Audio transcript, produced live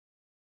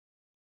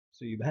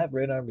So you have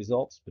radon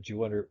results, but you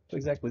wonder what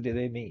exactly do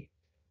they mean?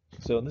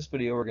 So in this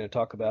video, we're going to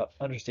talk about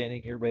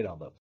understanding your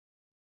radon level.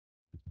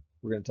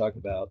 We're going to talk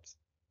about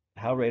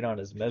how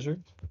radon is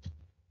measured,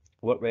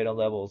 what radon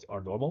levels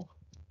are normal,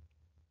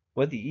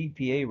 what the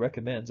EPA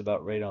recommends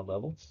about radon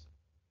levels,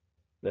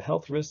 the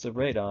health risks of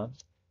radon,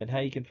 and how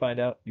you can find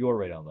out your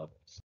radon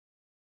levels.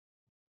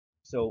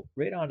 So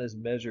radon is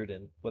measured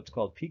in what's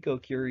called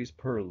picocuries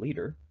per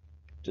liter,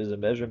 which is a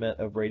measurement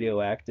of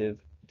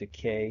radioactive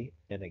decay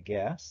in a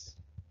gas.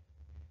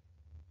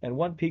 And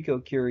 1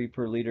 picocurie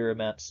per liter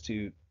amounts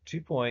to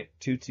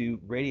 2.22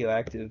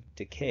 radioactive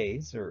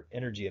decays or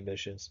energy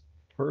emissions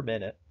per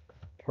minute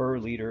per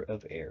liter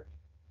of air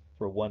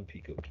for 1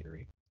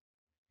 picocurie.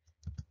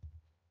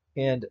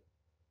 And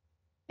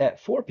at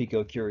 4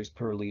 picocuries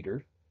per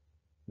liter,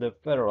 the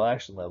federal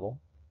action level,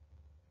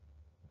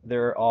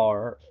 there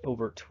are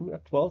over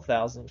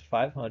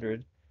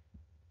 12,500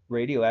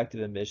 radioactive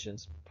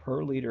emissions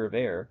per liter of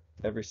air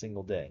every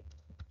single day.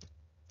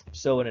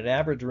 So in an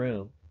average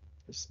room,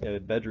 a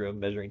bedroom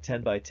measuring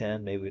 10 by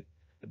 10, maybe with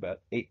about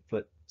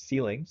 8-foot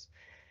ceilings,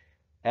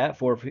 at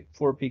 4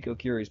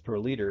 picocuries per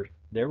liter,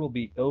 there will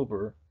be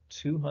over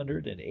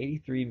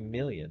 283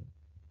 million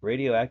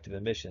radioactive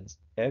emissions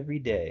every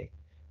day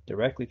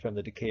directly from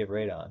the decay of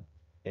radon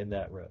in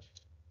that room.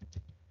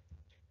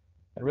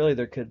 And really,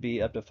 there could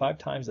be up to 5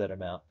 times that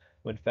amount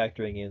when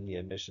factoring in the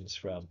emissions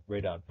from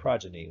radon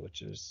progeny,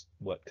 which is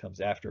what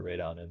comes after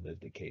radon in the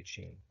decay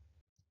chain.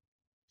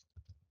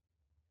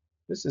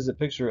 This is a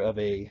picture of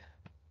a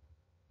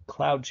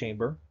cloud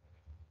chamber,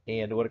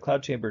 and what a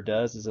cloud chamber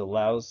does is it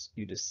allows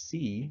you to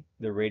see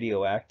the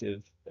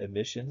radioactive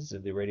emissions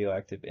and the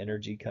radioactive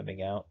energy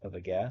coming out of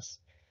a gas.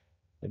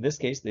 In this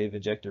case, they've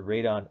injected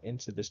radon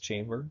into this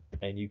chamber,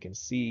 and you can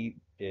see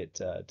it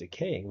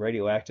decaying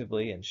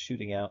radioactively and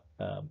shooting out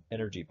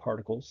energy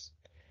particles.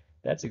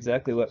 That's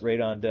exactly what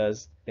radon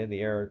does in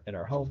the air in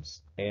our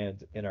homes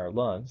and in our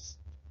lungs,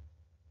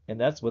 and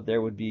that's what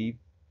there would be,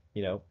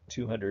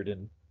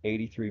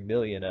 283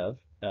 million of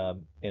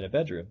in a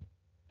bedroom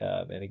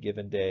in a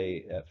given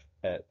day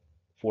at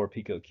 4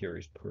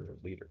 picocuries per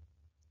liter.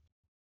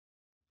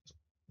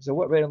 So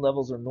what radon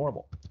levels are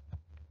normal?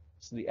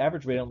 So the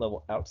average radon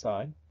level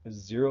outside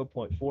is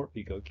 0.4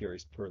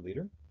 picocuries per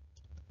liter.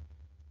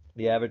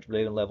 The average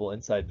radon level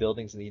inside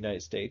buildings in the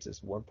United States is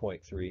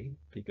 1.3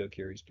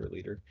 picocuries per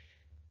liter.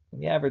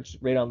 And the average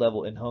radon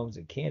level in homes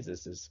in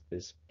Kansas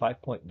is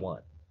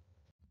 5.1.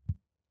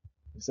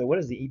 So what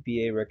does the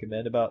EPA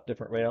recommend about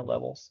different radon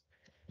levels?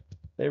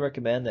 They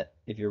recommend that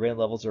if your radon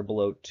levels are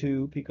below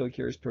 2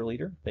 picocuries per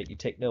liter, that you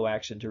take no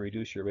action to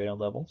reduce your radon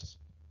levels.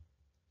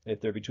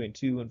 If they're between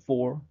 2 and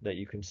 4, that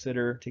you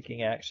consider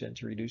taking action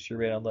to reduce your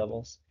radon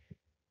levels.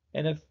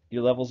 And if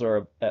your levels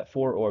are at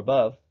 4 or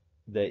above,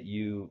 that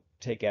you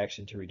take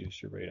action to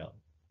reduce your radon.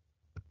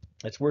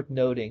 It's worth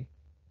noting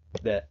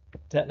that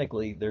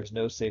technically there's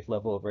no safe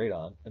level of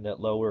radon, and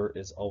that lower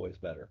is always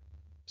better.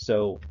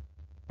 So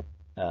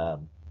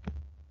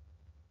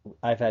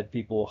I've had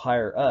people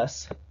hire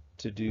us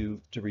to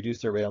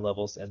reduce their radon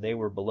levels, and they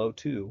were below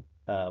 2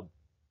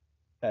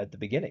 at the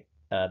beginning.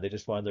 They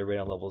just wanted their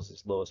radon levels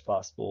as low as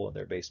possible in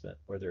their basement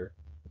where their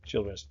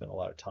children spend a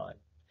lot of time.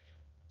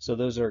 So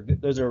those are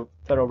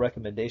federal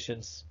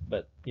recommendations,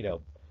 but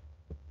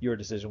your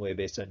decision will be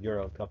based on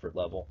your own comfort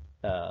level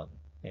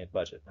and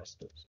budget, I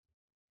suppose.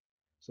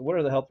 So what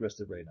are the health risks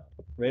of radon?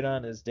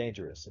 Radon is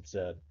dangerous. It's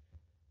a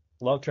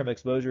long-term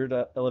exposure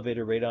to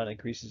elevated radon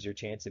increases your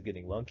chance of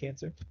getting lung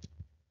cancer.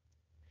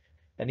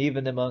 And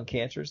even among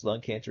cancers, lung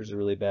cancer is a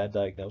really bad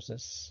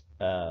diagnosis.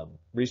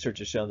 Research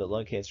has shown that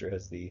lung cancer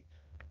has the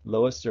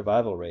lowest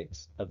survival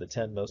rates of the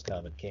 10 most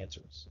common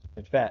cancers.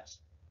 In fact,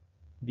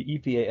 the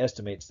EPA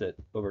estimates that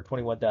over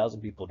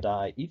 21,000 people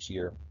die each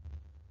year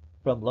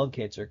from lung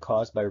cancer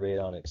caused by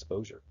radon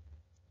exposure.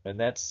 And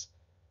that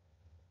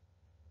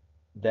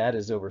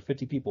is over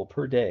 50 people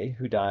per day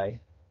who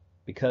die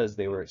because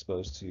they were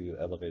exposed to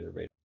elevated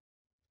radon.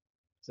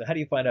 So how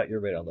do you find out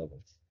your radon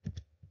levels?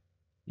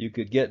 You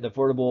could get an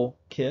affordable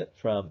kit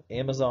from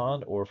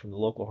Amazon or from the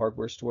local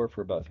hardware store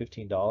for about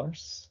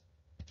 $15.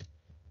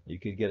 You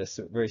could get a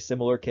very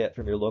similar kit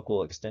from your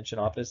local extension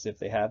office if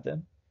they have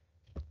them.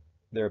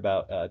 They're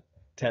about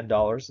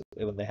 $10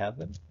 when they have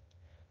them.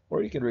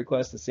 Or you can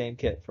request the same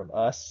kit from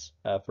us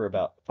for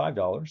about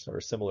 $5 or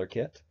a similar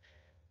kit.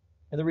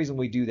 And the reason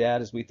we do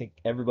that is we think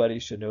everybody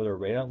should know their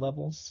radon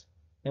levels,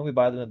 and we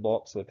buy them in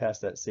bulk, so we pass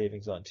that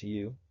savings on to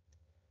you.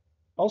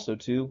 Also,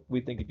 too, we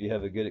think if you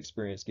have a good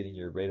experience getting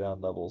your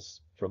radon levels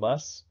from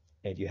us,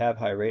 and you have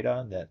high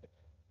radon, that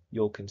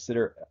you'll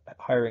consider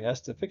hiring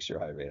us to fix your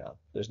high radon.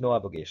 There's no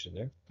obligation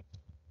there.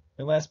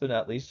 And last but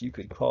not least, you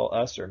could call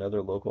us or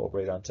another local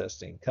radon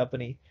testing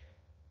company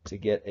to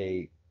get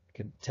a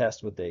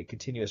test with a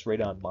continuous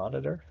radon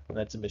monitor. And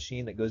that's a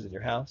machine that goes in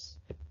your house.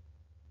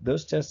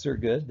 Those tests are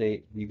good.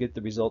 You get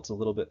the results a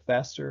little bit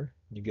faster.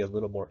 You get a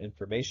little more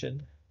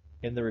information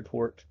in the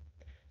report.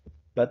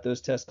 But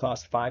those tests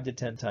cost 5 to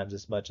 10 times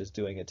as much as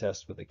doing a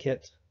test with a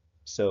kit.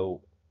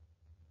 So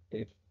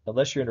if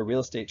unless you're in a real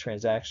estate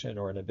transaction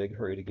or in a big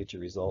hurry to get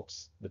your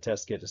results, the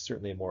test kit is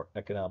certainly a more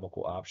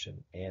economical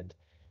option. And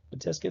the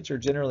test kits are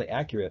generally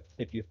accurate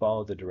if you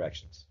follow the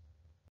directions.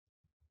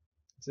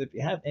 So if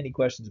you have any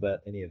questions about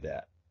any of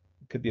that,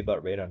 it could be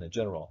about radon in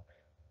general,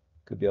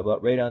 could be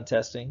about radon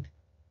testing,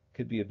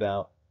 could be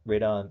about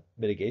radon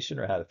mitigation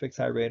or how to fix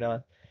high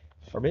radon,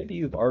 or maybe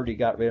you've already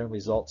got radon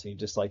results and you'd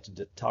just like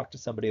to talk to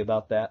somebody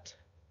about that,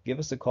 give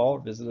us a call or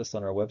visit us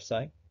on our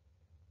website.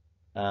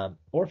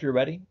 Or if you're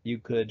ready, you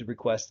could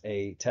request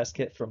a test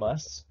kit from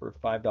us for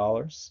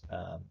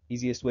 $5.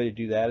 Easiest way to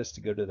do that is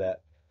to go to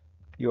that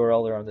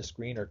URL there on the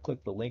screen or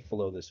click the link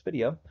below this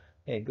video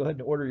and go ahead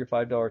and order your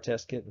 $5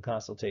 test kit and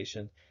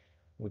consultation.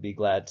 We'd be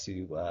glad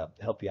to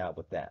help you out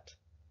with that.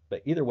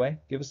 But either way,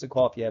 give us a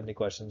call if you have any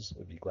questions.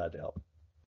 We'd be glad to help.